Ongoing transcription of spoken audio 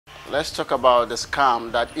Let's talk about the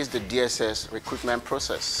scam that is the DSS recruitment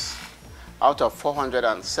process. Out of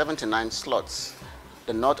 479 slots,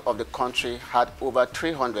 the north of the country had over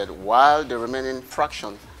 300, while the remaining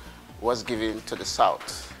fraction was given to the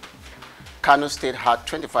south. Kano State had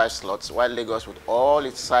 25 slots, while Lagos, with all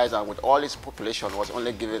its size and with all its population, was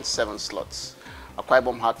only given 7 slots. Akwa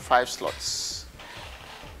Ibom had 5 slots.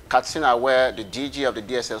 Katsina, where the DG of the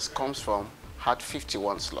DSS comes from, had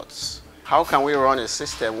 51 slots. How can we run a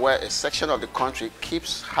system where a section of the country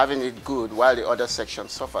keeps having it good while the other section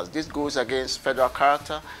suffers? This goes against federal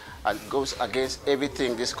character and goes against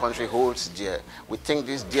everything this country holds dear. We think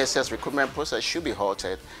this DSS recruitment process should be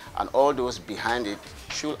halted, and all those behind it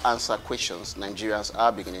should answer questions Nigerians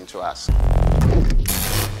are beginning to ask.